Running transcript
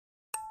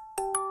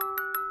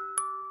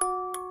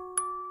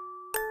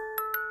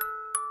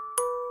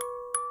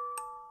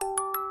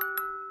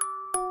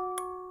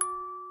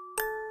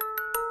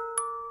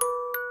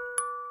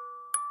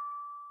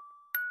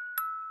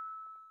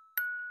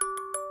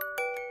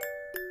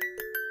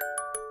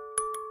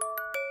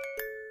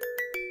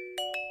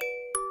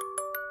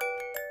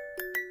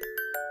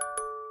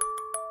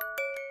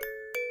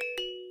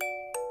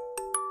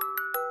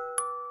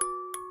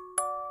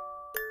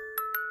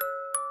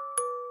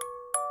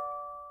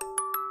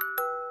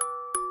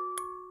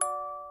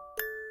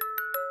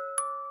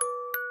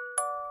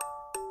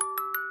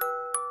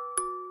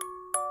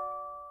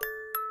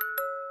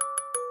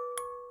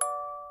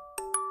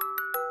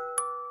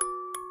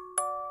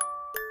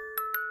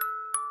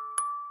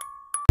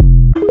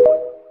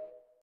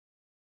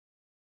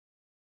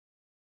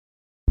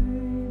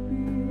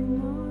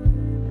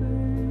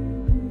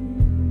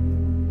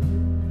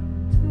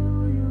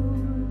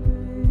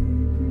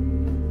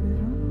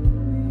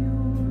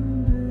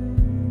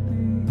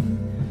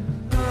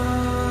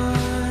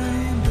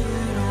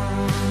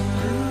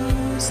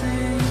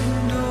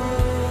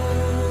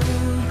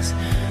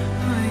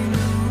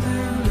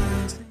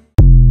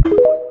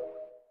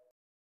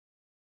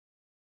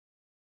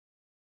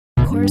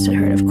course it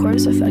hurt, of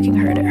course it fucking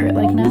hurt. It hurt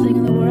like nothing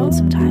in the world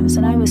sometimes,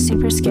 and I was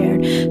super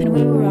scared. And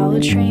we were all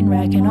a train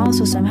wreck, and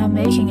also somehow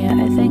making it.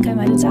 I think I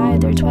might have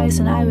died there twice,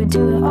 and I would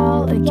do it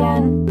all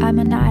again. I'm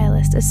a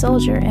nihilist, a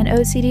soldier, an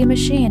OCD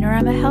machine, or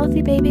I'm a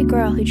healthy baby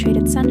girl who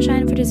traded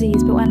sunshine for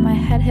disease. But when my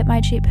head hit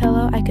my cheap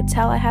pillow, I could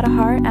tell I had a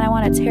heart, and I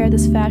want to tear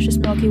this fascist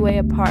Milky Way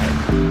apart.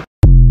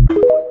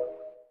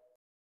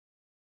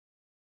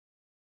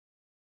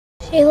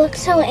 You look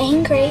so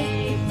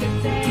angry.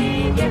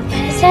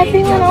 Why does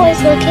everyone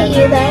always look at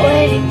you that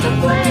way?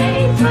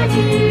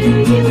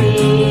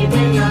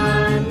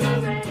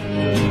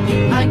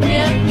 I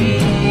can't be.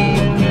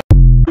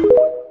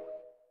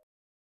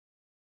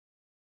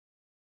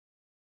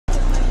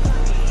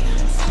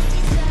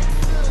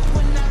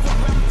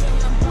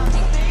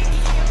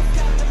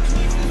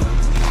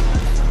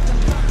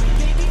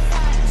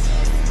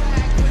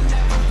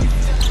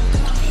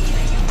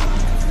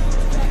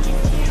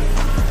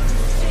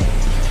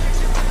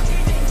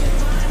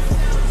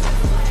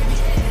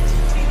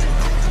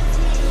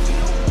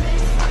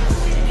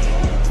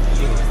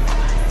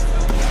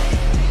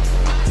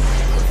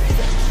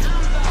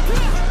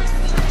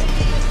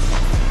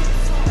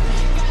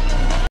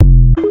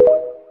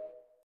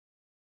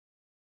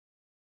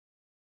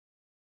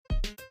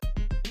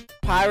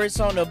 Pirates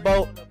on the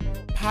boat,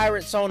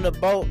 pirates on the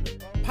boat,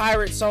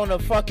 pirates on the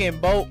fucking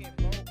boat,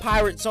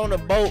 pirates on the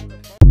boat.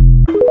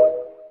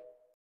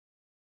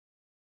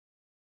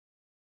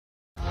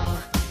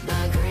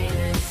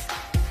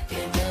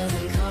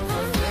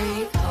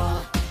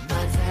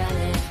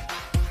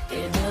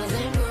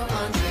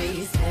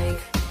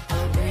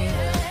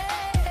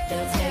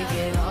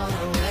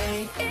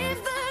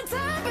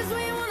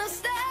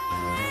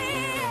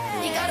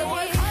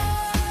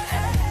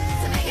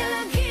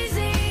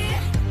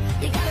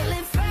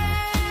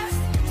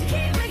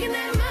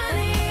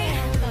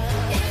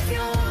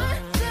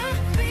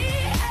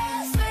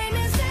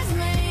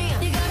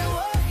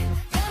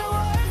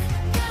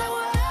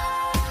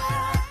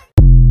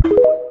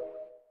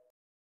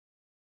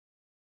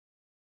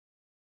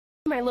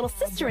 My little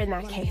sister in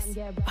that case.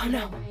 Oh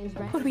no,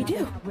 what do we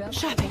do?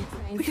 Shopping.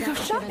 We could go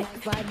shopping.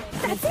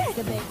 That's it.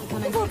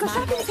 We'll go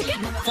shopping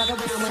together.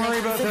 Sorry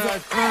about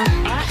that.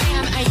 I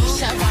am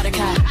Aisha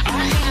Vodka. I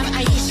am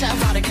Aisha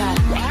Vodka.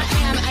 I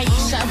am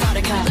Aisha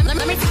Vodka.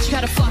 Let me teach you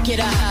how to fuck it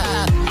up.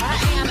 I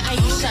am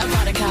Aisha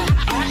Vodka.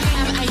 I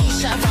am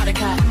Aisha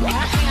Vodka. I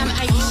am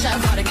Aisha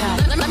Vodka.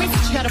 Let me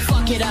teach you how to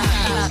fuck it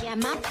up. Yeah,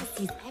 my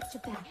pussy's extra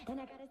fat, and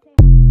I gotta say.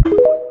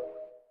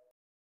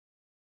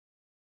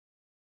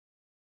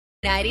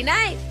 Nighty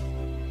night.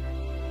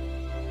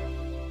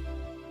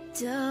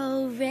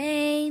 Do,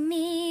 re,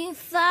 mi,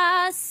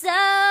 fa, sol,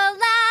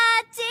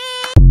 la, ti.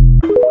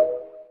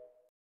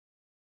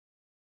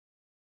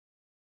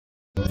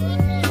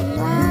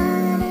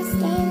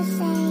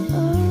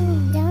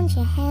 Don't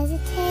you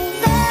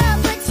hesitate.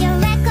 Put your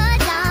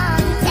record on.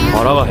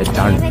腹が減っ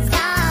た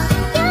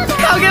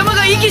影山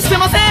が息して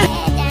ません。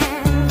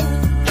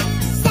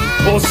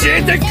教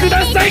えてく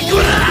ださいこ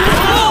ら。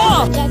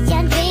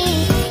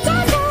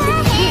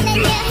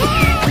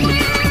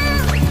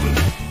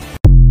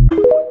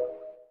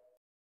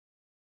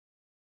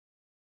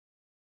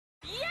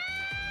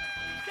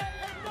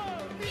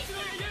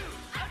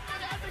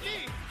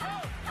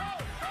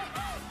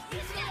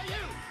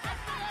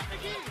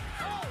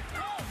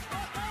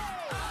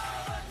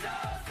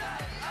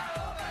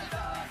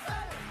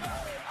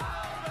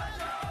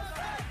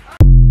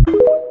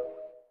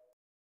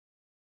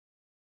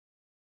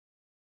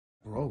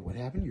Bro, what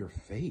happened to your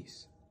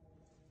face?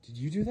 Did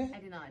you do that? I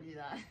did not do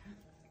that.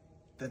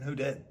 Then who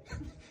did?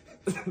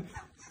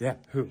 Yeah,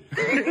 who?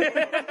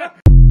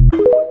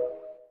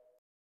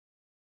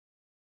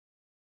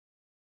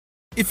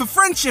 If a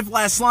friendship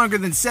lasts longer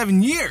than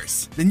 7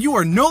 years, then you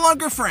are no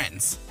longer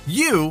friends.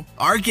 You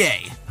are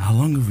gay. How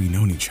long have we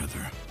known each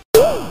other?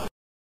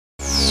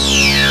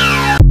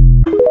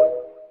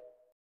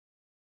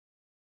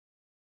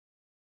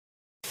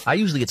 I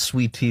usually get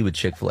sweet tea with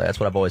Chick-fil-A. That's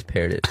what I've always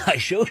paired it. I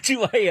showed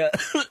you I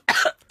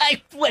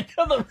went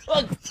to the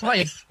wrong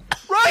place.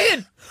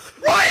 Ryan!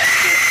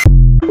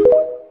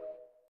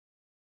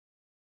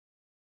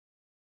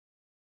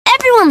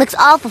 Everyone looks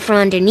awful from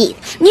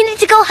underneath. You need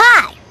to go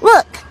high.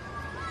 Look.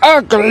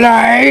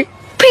 Ugly.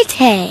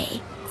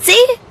 Pretty.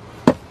 See?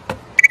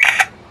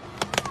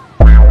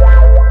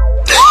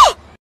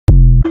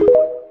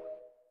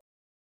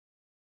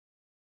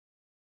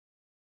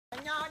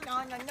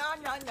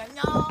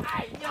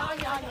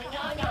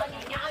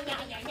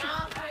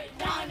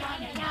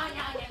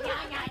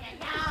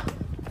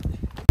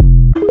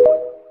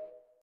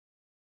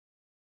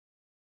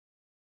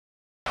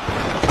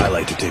 I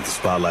like to take the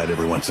spotlight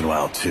every once in a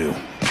while, too.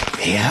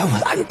 Yeah,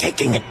 well, I'm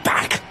taking it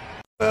back.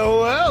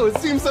 Oh, wow, it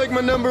seems like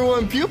my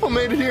 #1 pupil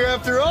made it here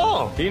after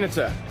all.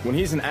 Hinata, when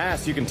he's an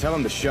ass, you can tell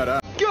him to shut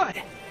up.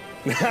 Good.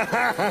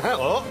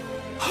 Oh,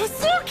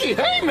 Suki,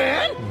 hey,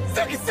 man.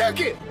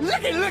 Suki,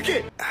 look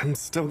it. I'm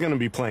still gonna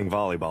be playing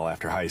volleyball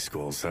after high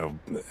school, so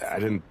I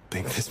didn't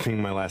think this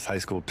being my last high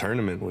school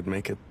tournament would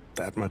make it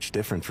that much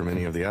different from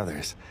any of the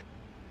others.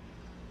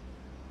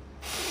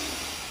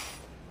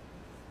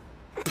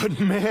 But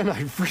man,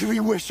 I really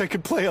wish I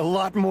could play a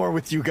lot more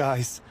with you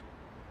guys.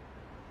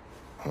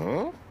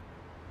 Huh?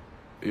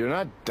 You're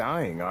not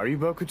dying, are you,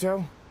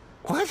 Bokuto?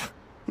 What?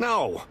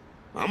 No.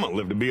 I'm gonna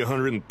live to be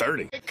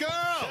 130. Hey, girl!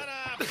 Shut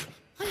up!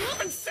 I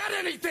haven't said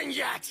anything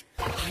yet!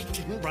 I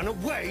didn't run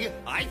away,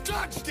 I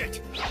dodged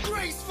it!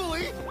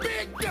 Gracefully,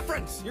 big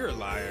difference! You're a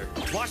liar.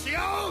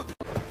 Washio!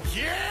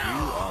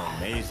 Yeah! You are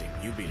amazing.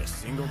 You beat a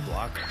single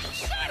blocker.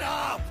 Shut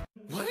up!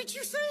 What did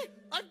you say?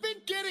 I've been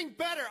getting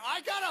better.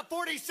 I got a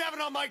 47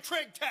 on my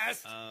trig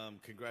test.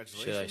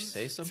 Congratulations. Should I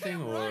say something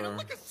Damn or? right, I'm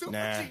like a super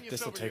Nah, genius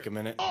this'll over take here. a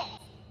minute. Oh.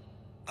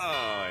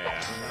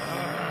 Yeah.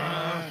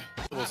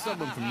 Well,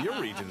 someone from your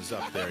region's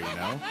up there, you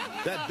know.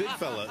 That big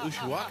fella,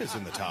 Ushiwaka's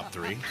in the top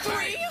 3.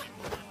 3?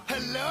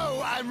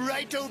 Hello, I'm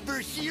right over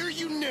here,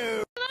 you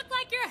know. You look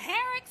like your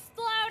hair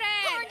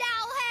exploded!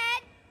 Cornell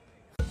head!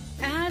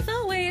 As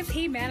always,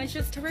 he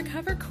manages to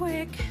recover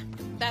quick.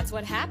 That's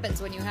what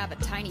happens when you have a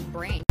tiny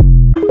brain.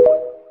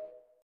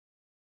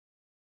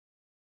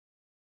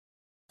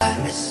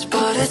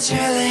 But it's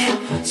really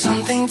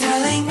something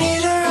telling me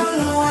to run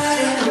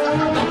away.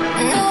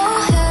 No,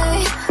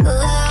 hey,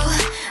 love,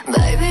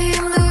 baby,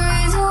 I'm the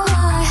reason why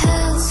my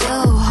head's so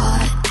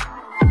hot.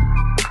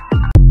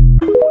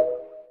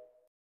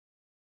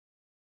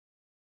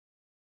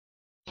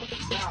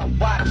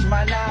 Watch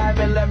my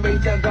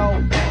 9mm go.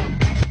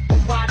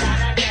 Watch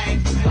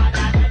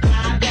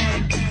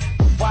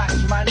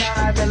my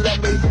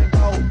 9mm go.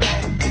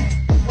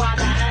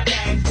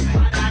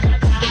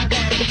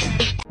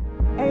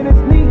 Ain't it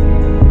sneak?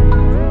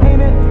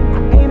 Ain't it?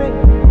 Ain't it?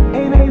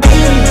 Ain't it?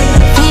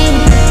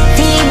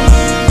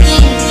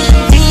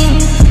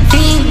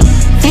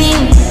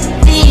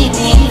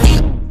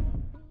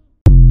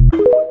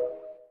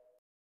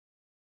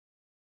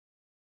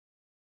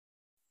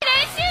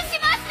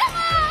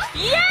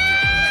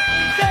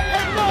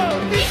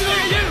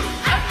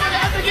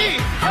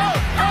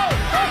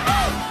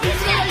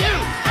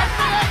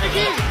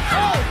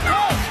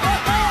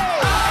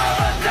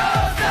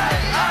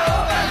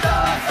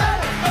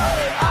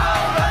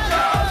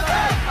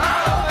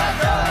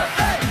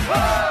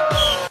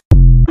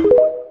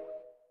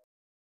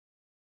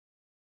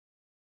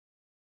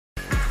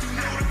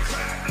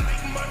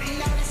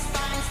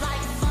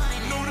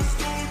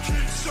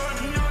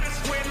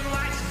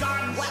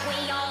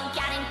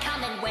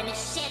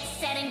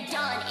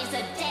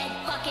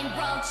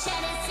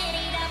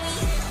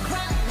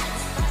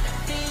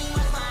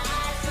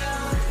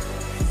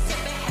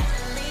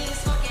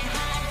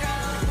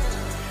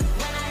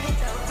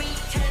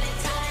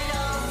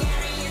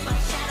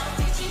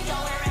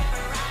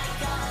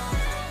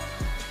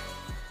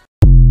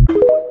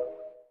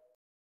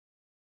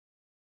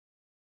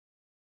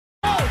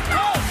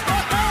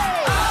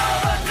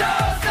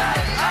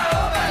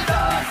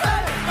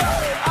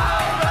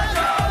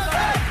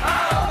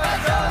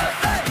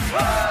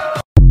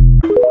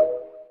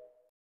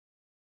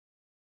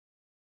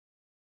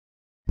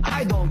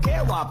 I don't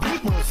care what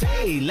people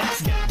say,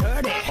 let's get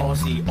dirty.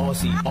 Aussie,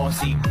 Aussie,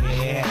 Aussie,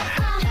 yeah.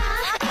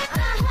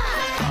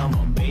 Come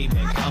on, baby,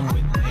 come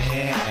with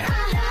me.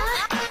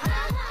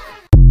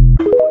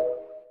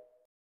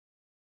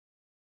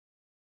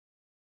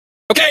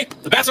 Okay,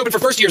 the bath's open for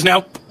first years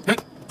now. Huh?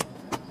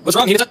 What's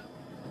wrong, Hinata?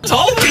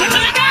 Oh!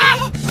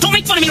 Don't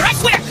make fun of me or I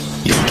swear!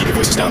 You keep your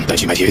voices down,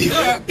 Daichi might hear you.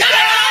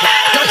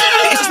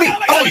 It's just me!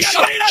 Oh,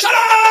 shut up! Shut up!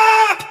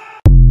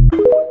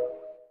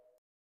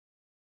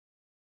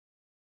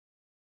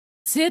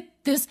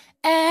 Sit this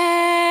ass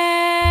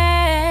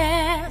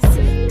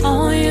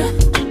on you.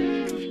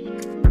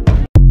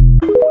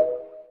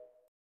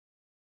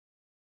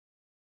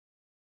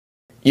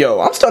 Yo,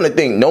 I'm starting to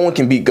think no one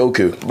can beat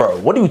Goku. Bro,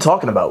 what are you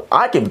talking about?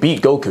 I can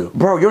beat Goku.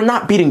 Bro, you're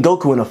not beating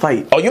Goku in a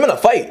fight. Oh, you meant a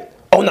fight?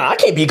 Oh, nah, I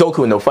can't beat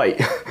Goku in no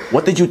fight.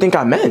 What did you think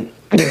I meant?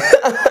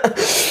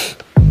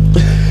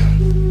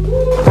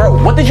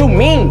 Bro, what did you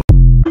mean?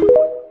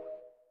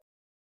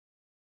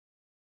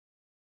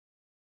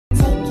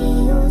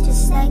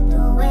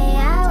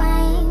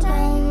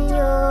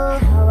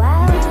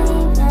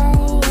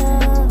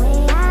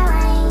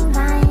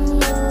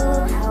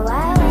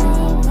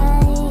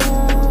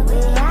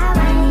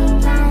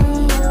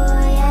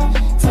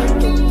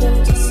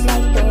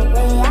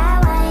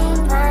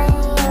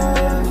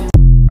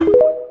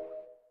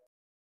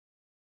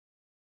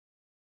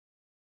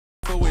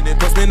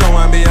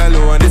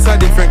 It's a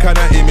different kind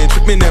of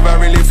image, me never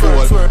really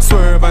fall.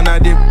 Swerve and a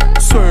dip,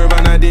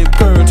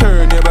 girl,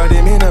 turn your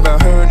body, me never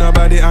hurt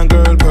nobody. And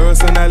girl,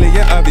 personally,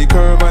 you have the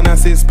curve and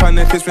assist. Pan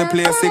if it's me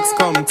play 6,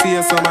 come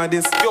tear some of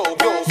this.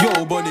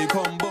 Yo, buddy,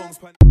 come bounce.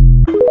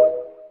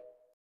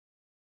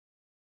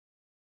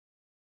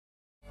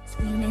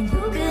 Screaming,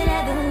 who could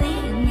ever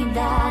leave me,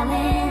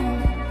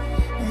 darling?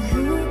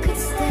 Who could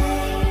stay?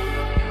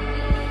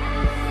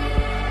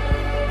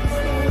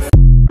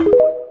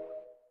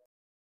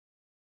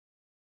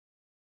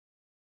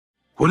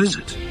 What is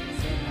it?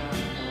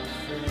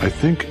 I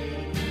think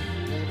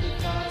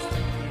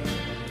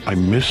I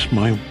miss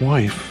my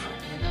wife.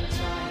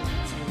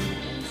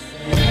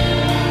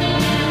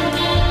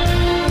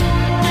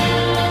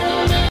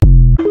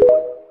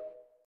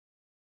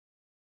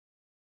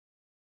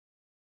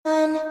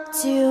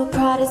 you.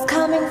 Pride is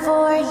coming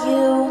for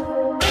you.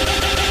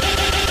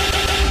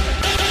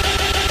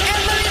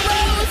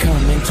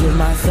 Come into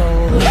my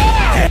soul,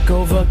 take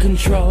over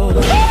control,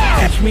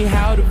 teach me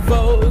how to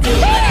vote.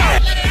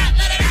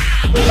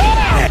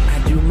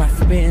 I do my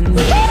spin,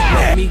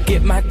 let me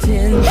get my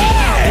 10.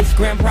 This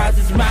grand prize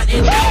is mine.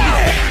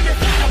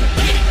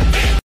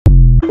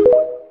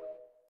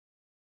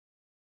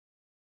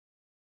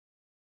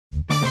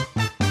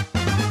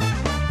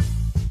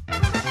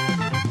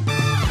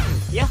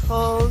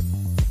 Yahoo!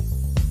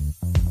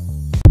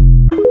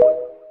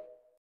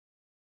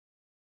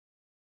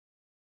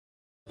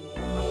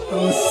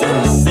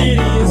 City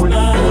is mine.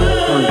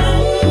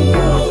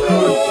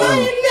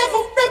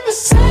 Never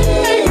represent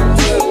me.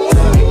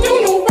 You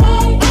know why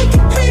I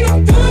compete on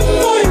good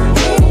boy.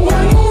 Why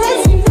no right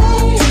from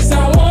wrong? 'Cause I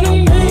wanna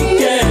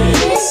make it.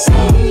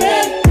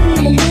 Someday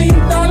I'm $1 million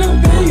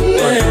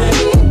baby.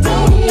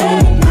 Don't know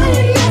why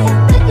you never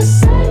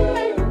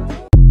represent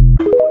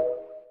me.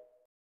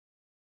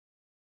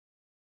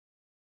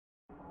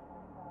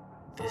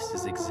 This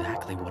is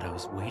exactly what I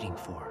was waiting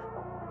for.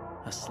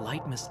 A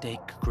slight mistake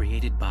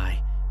created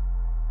by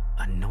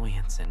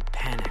annoyance and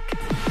panic.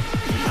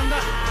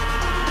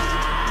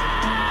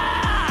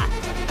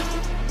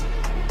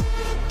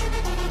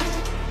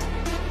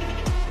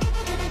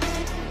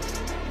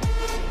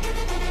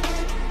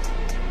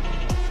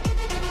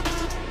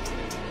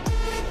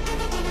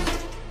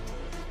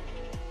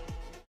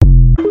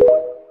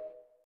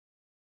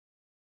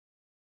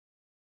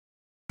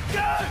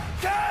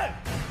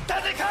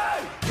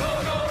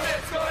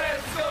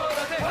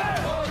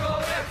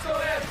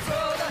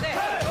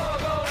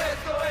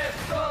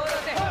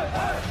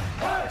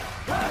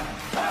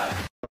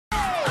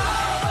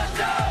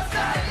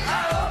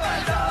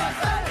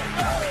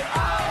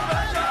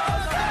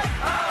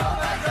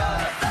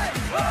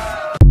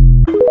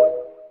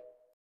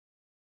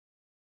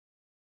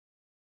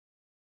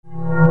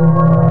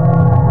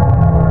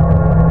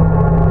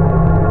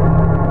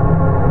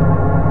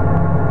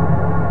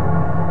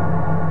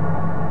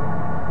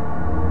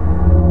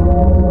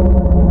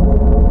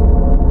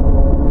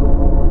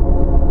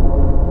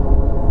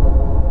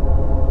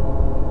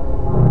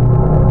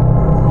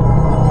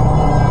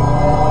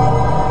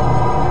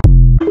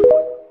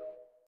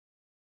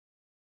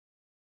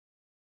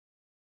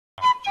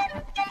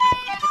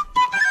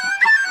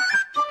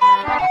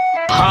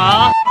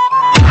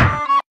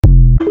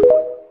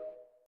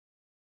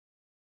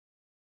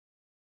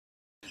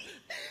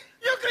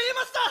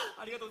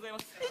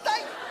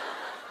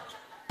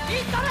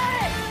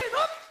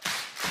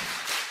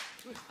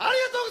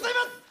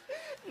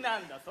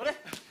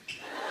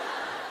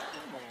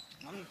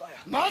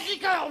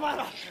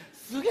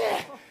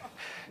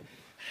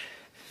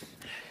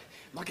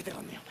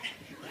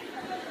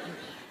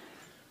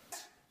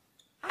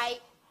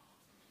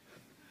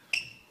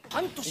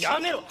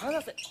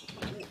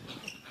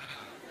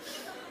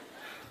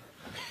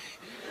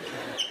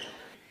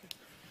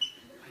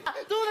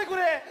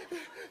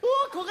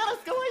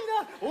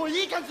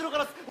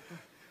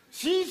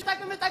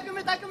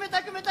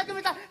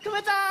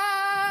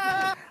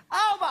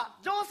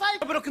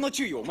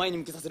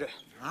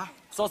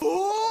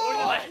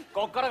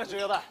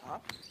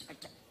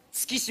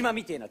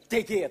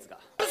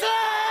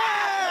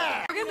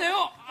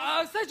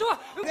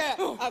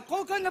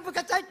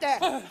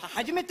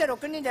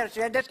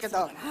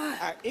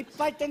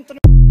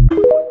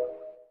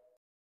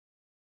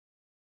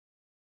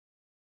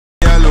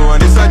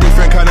 And it's a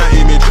different kind of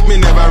image. Me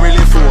never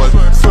really fall.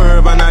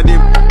 Swerve and a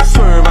dip,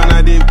 swerve and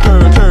a dip.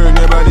 Turn, turn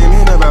your body.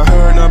 Me never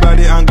hurt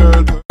nobody. And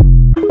girl.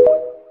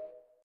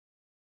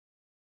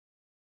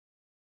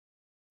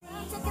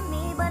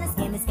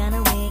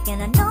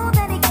 And I know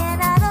that he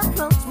cannot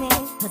approach me,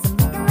 'cause I'm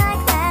looking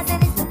like glass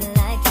and he's looking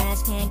like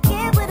trash. Can't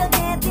get with a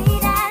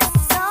deadbeat ass,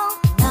 so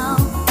no,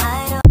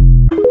 I don't.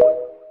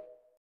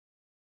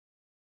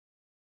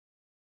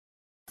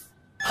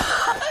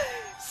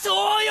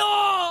 Soyo!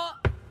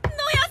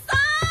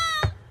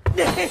 Noya-san!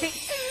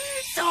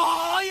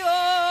 Soyo!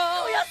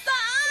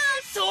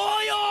 Noya-san!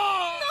 Soyo!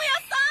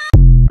 Noya-san!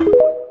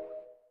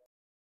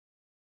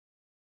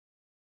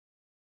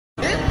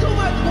 It's too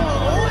much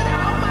going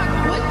on. I'm like,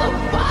 what the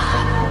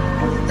fuck?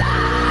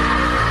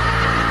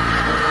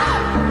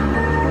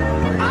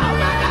 Oh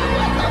my god,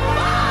 what the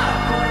fuck?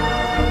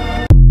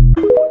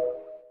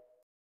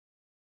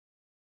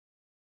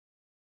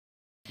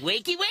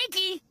 Wakey,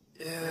 wakey!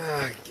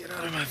 Yeah, get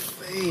out of my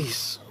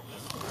face.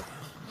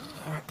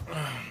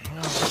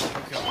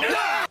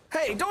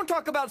 Hey, don't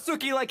talk about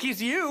Suki like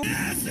he's you.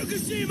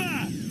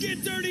 Tsukushima!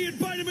 Get dirty and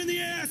bite him in the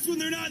ass when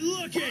they're not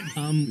looking!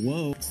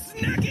 Whoa.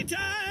 Snacky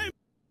time!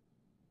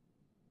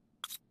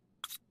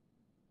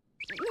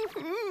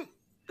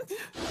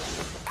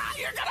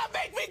 You're gonna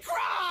make me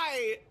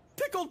cry!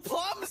 Pickled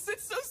plums,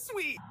 it's so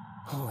sweet!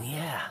 Oh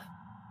yeah,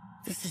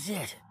 this is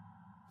it.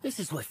 This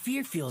is what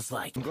fear feels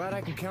like. I'm glad I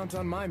can count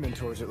on my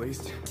mentors at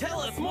least. Tell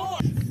us more!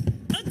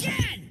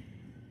 Again!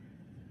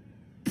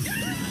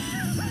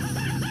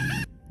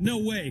 No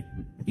way.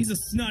 He's a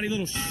snotty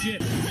little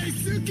shit. Hey,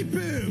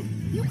 Suki-Boo!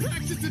 You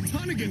practiced a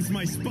ton against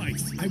my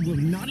spikes. I will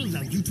not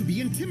allow you to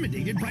be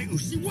intimidated by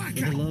Ushiwaka.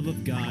 For the love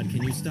of God,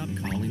 can you stop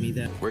calling me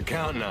that? We're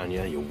counting on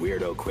you, you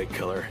weirdo quick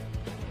killer.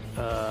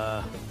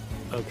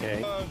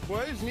 Okay.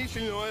 Why is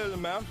Nishinoya the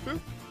master?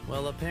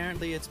 Well,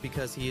 apparently it's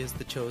because he is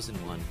the chosen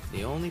one.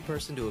 The only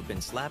person to have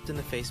been slapped in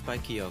the face by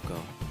Kyoko.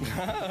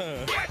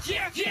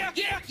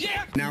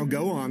 Now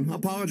go on.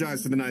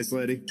 Apologize to the nice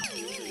lady.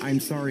 I'm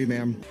sorry,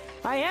 ma'am.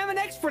 I am an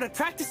expert at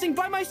practicing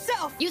by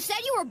myself. You said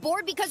you were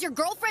bored because your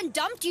girlfriend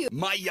dumped you.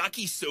 My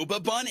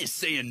yakisoba bun is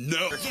saying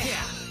no.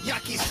 Yeah,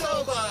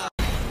 yakisoba!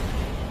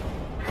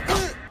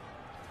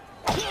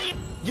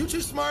 You two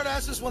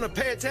smartasses want to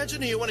pay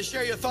attention, or you want to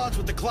share your thoughts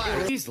with the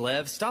class? Please,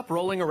 Lev, stop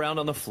rolling around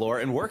on the floor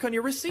and work on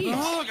your receipts.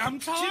 Ugh, I'm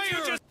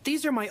tired!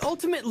 These are my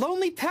ultimate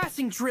lonely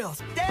passing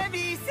drills.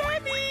 Sammy!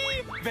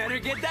 Better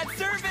get that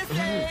service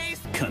ace!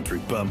 Country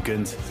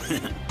bumpkins.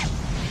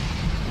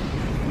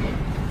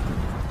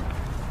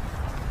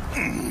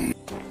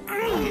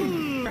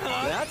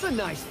 That's a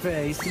nice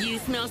face. You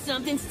smell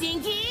something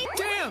stinky?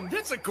 Damn,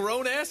 that's a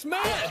grown-ass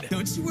man!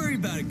 Don't you worry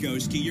about it,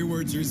 Goshki. Your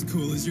words are as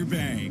cool as your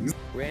bangs.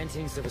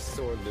 Rantings of a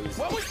sore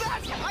loser. What was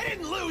that? I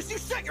didn't lose! You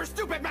shut your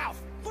stupid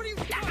mouth! What are you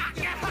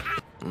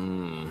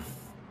doing?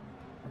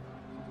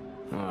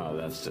 Oh,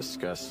 that's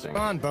disgusting.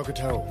 Come on,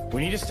 Bokuto.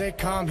 We need to stay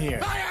calm here.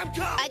 I am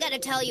calm! I gotta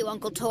tell you,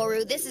 Uncle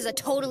Toru, this is a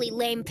totally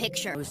lame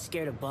picture. I was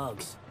scared of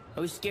bugs. I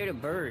was scared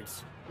of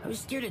birds. I was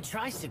scared of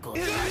tricycles.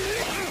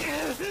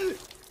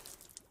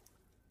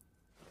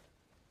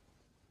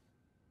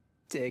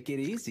 Take it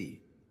easy,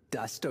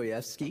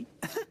 Dostoevsky.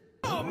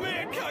 Oh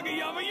man,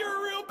 Kageyama, you're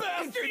a real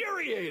bastard!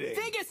 Infuriating!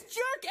 Biggest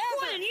jerk ever!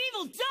 What an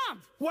evil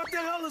dump! What the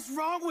hell is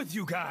wrong with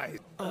you guys?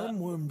 I'm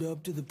warmed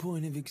up to the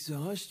point of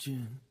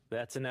exhaustion.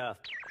 That's enough.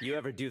 You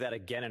ever do that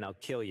again and I'll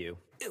kill you.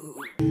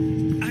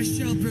 I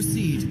shall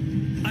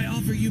proceed. I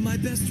offer you my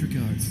best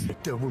regards.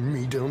 If that were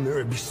me down there,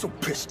 I'd be so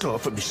pissed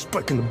off, I'd be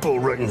spiking the ball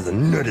right into the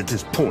net at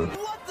this point.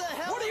 What the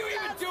hell? What are you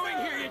even doing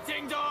here, you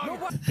ding-dong?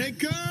 Hey,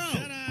 girl!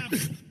 Shut up!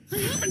 I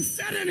haven't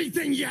said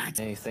anything yet!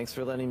 Hey, thanks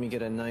for letting me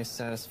get a nice,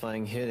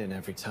 satisfying hit in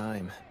every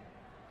time.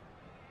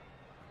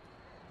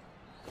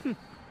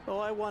 Oh,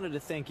 I wanted to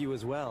thank you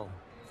as well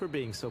for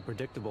being so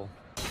predictable.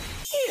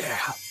 Yeah,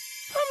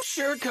 I'm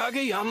sure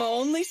Kageyama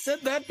only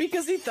said that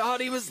because he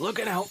thought he was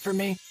looking out for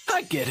me.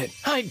 I get it,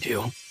 I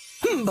do.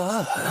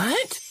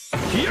 But...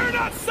 You're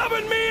not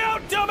subbing me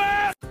out,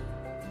 dumbass!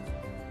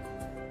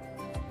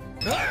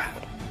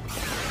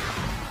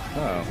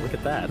 Oh, look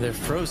at that. They're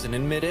frozen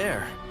in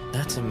midair.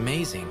 That's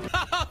amazing.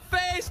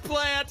 Face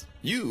plant!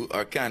 You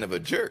are kind of a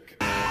jerk.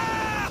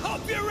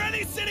 Hope you're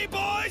ready, city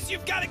boys!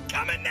 You've got it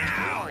coming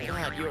now! Oh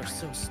God, you are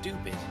so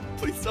stupid.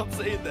 Please stop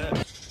saying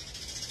that.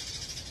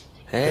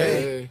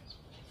 Hey.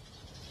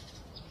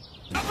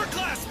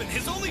 Upperclassman,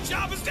 his only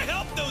job is to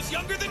help those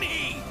younger than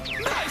he!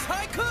 Nice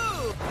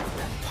haiku!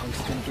 That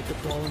punk's gonna get the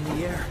ball in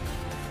the air.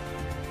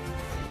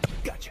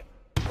 Gotcha.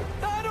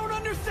 I don't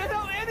understand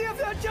how any of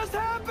that just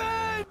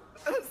happened!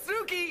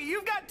 Suki,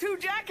 you've got 2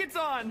 jackets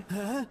on!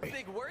 Huh?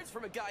 Big words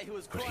from a guy who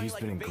was But crying he's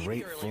like been a in baby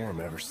great earlier.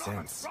 form ever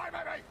since.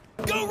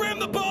 Go ram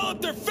the ball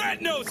up their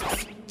fat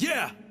noses!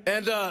 Yeah,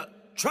 and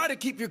try to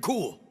keep your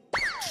cool.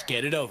 Just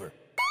get it over.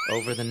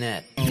 Over the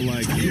net. Oh,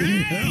 like,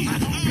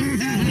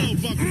 hello,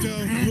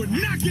 Bokuto. You're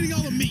not getting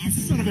all of me, you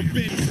son of a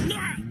bitch.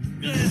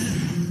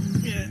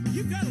 Yeah,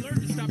 you've got to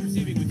learn to stop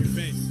receiving with your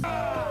face.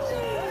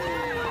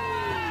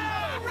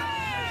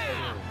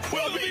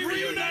 We'll be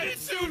reunited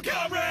soon,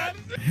 comrade!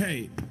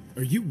 Hey,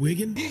 are you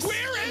wigging?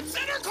 We're in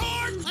center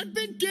court! I've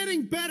been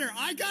getting better.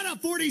 I got a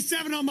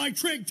 47 on my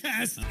trig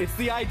test. It's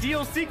the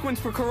ideal sequence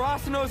for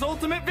Karasuno's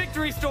ultimate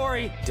victory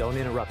story! Don't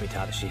interrupt me,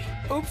 Tadashi.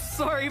 Oops,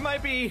 sorry,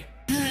 might be...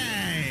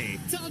 Hey,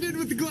 tall dude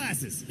with the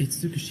glasses. It's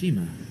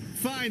Tsukushima.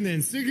 Fine then,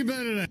 Suki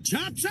better.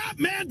 Chop, chop,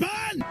 man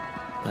bun!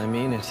 I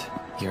mean it.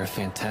 You're a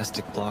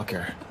fantastic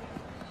blocker.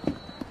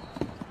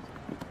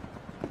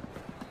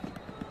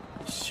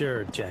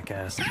 Sure,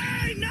 jackass.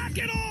 Hey, knock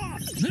it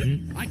off!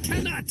 I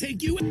cannot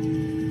take you.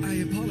 I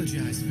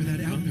apologize for that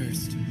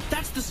outburst.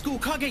 That's the school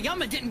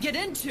Kageyama didn't get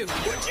into!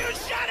 Would you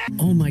shut up?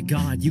 Oh my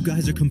God, you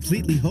guys are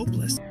completely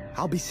hopeless.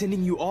 I'll be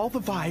sending you all the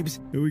vibes.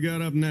 Who we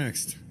got up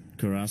next?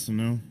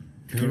 Karasuno?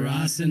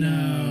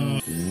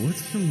 Karasuno!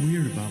 What's so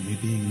weird about me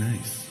being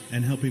nice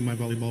and helping my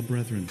volleyball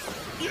brethren?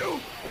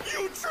 You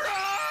try!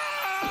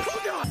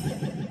 Hold on!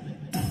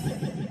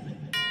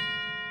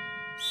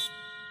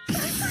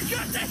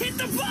 Got to hit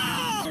the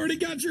ball! Already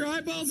got your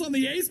eyeballs on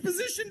the ace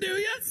position, do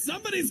ya?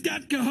 Somebody's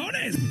got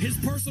cojones. His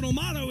personal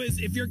motto is,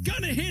 if you're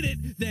gonna hit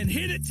it, then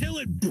hit it till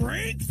it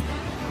breaks.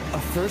 A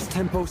first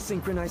tempo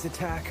synchronized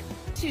attack.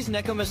 She's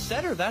Nekoma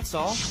setter, that's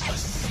all. A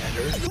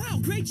setter? Wow,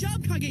 great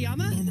job,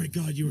 Kageyama. Oh my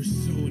God, you are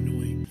so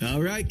annoying.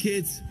 All right,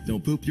 kids,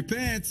 don't poop your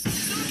pants.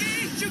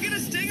 Suki, did you get a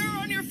stinger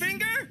on your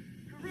finger?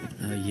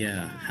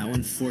 Yeah, how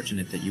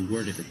unfortunate that you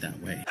worded it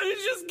that way. I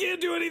just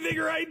can't do anything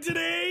right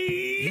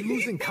today! You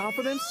losing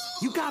confidence?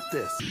 You got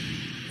this.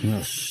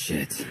 Well,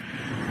 shit.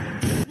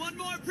 One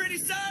more pretty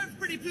serve,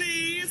 pretty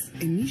please.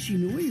 And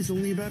Nishimori is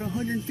only about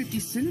 150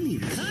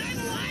 centimeters. I'm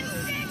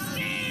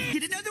 160!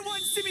 Get another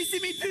one,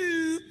 simmy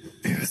poo!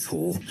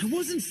 Asshole. I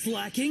wasn't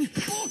slacking.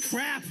 Oh,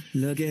 crap!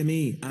 Look at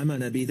me. I'm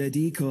gonna be the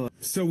decoy.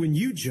 So when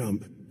you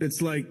jump,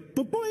 it's like,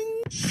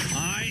 ba-boing.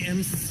 I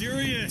am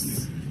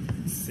serious.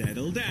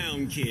 Settle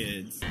down,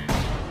 kids.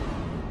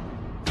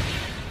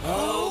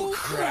 Oh,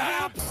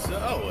 crap!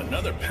 So,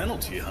 another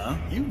penalty, huh?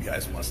 You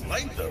guys must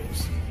like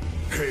those.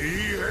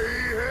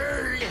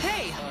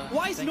 Hey,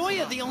 why is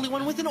Noya the only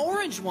one with an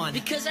orange one?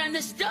 Because I'm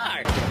the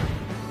star.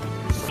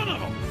 Son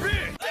of a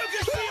bitch!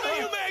 Yukishima,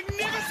 you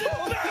magnificent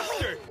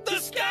bastard! The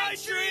Sky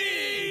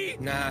Tree!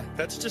 Nah,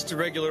 that's just a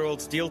regular old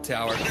steel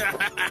tower.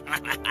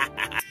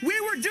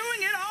 We were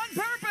doing it on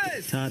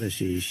purpose!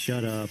 Tadashi,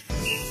 shut up.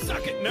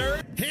 Suck it,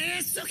 nerd!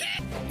 Hey, suck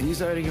it!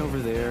 He's hiding over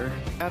there.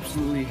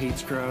 Absolutely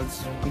hates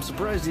crowds. I'm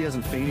surprised he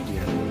hasn't fainted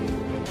yet.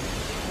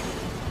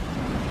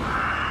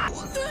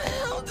 What the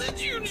hell did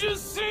you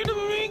just say to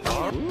me?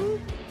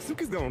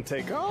 Suki's gonna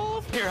take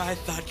off. Here, I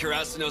thought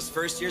Karasuno's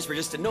first years were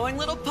just annoying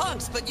little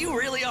punks, but you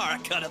really are a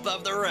cut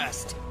above the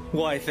rest.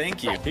 Why,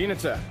 thank you.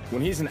 Hinata,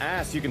 when he's an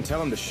ass, you can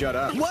tell him to shut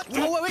up. What?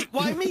 Wait,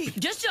 why me?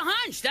 Just a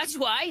hunch, that's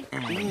why.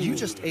 You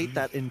just ate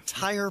that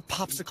entire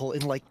popsicle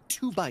in like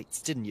 2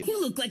 bites, didn't you? You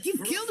look like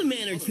you've killed a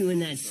man or two in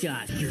that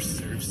shot. Your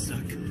serves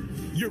suck.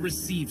 Your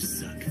receives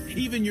suck.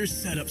 Even your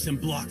setups and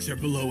blocks are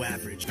below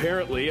average.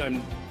 Apparently,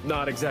 I'm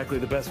not exactly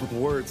the best with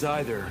words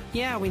either.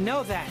 Yeah, we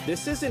know that.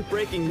 This isn't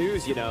breaking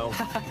news, you know,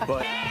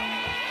 but...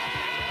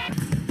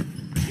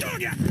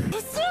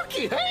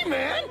 Suki, hey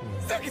man!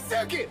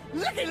 Suki!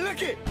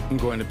 Look it! I'm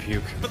going to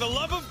puke. For the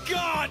love of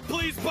God,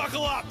 please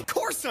buckle up! Of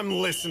course I'm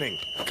listening.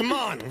 Come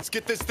on, let's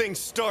get this thing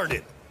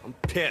started. I'm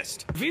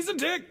pissed. If he's a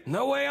dick,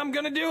 no way I'm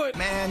gonna do it.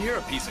 Man, you're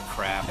a piece of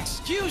crap.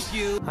 Excuse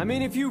you. I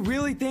mean, if you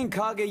really think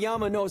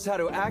Kageyama knows how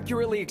to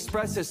accurately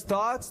express his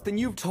thoughts, then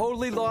you've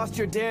totally lost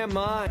your damn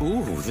mind.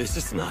 Ooh, this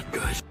is not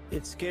good.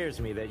 It scares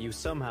me that you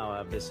somehow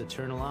have this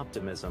eternal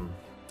optimism.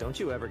 Don't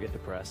you ever get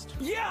depressed?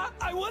 Yeah,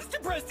 I was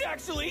depressed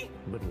actually.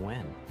 But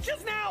when?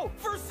 Just now,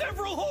 for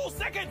several whole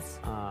seconds.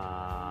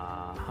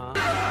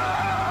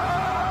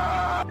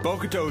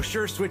 Bokuto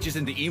sure switches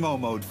into emo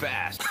mode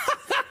fast.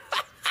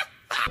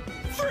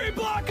 3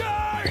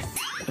 blockers!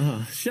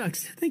 Oh,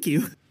 shucks. Thank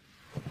you.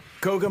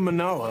 Koga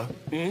Manawa.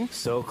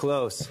 So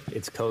close.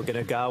 It's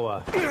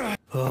Koganagawa.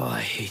 Oh,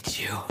 I hate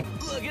you.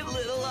 Look at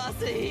little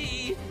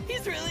Asahi.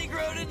 He's really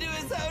grown into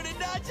his own and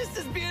not just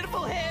his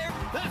beautiful hair.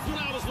 That's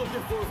what I was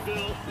looking for,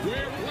 Phil.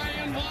 We're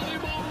playing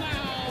volleyball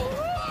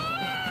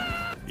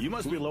now. You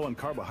must be low on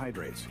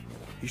carbohydrates.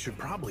 You should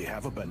probably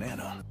have a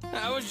banana.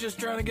 I was just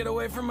trying to get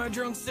away from my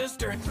drunk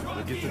sister.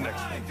 We'll get the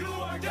next one. Do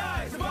or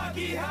die,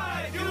 Tamaki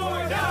high. Do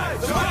or die,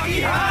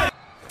 Tamaki high.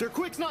 Their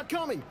quick's not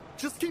coming.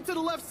 Just keep to the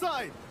left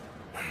side.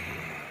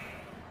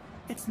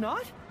 It's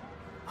not?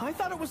 I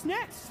thought it was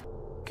next.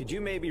 Could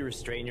you maybe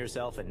restrain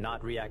yourself and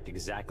not react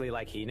exactly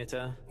like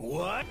Hinata?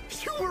 What?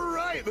 You were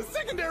right. The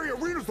secondary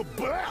arena's the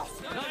best.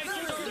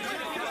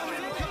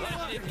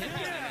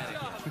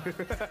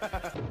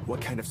 What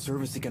kind of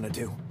serve is he gonna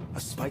do? A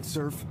spike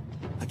serve?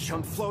 A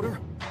chunk floater?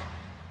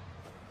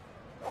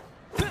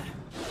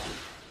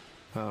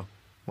 Oh,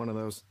 one of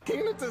those.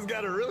 Hinata's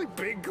got a really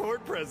big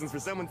court presence for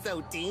someone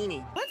so teeny.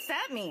 What's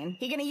that mean?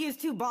 He gonna use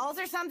 2 balls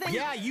or something?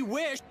 Yeah, you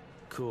wish.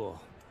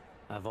 Cool.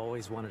 I've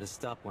always wanted to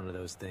stop one of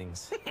those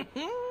things.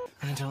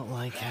 I don't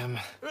like him.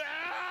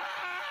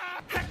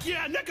 Heck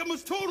yeah,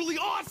 Nekamu's totally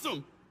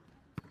awesome.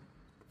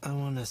 I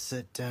wanna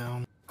sit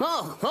down.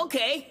 Oh,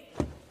 okay.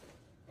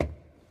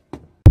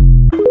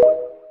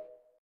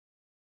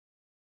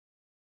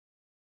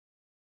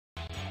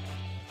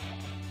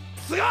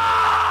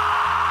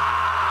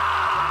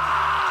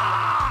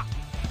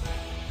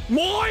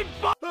 My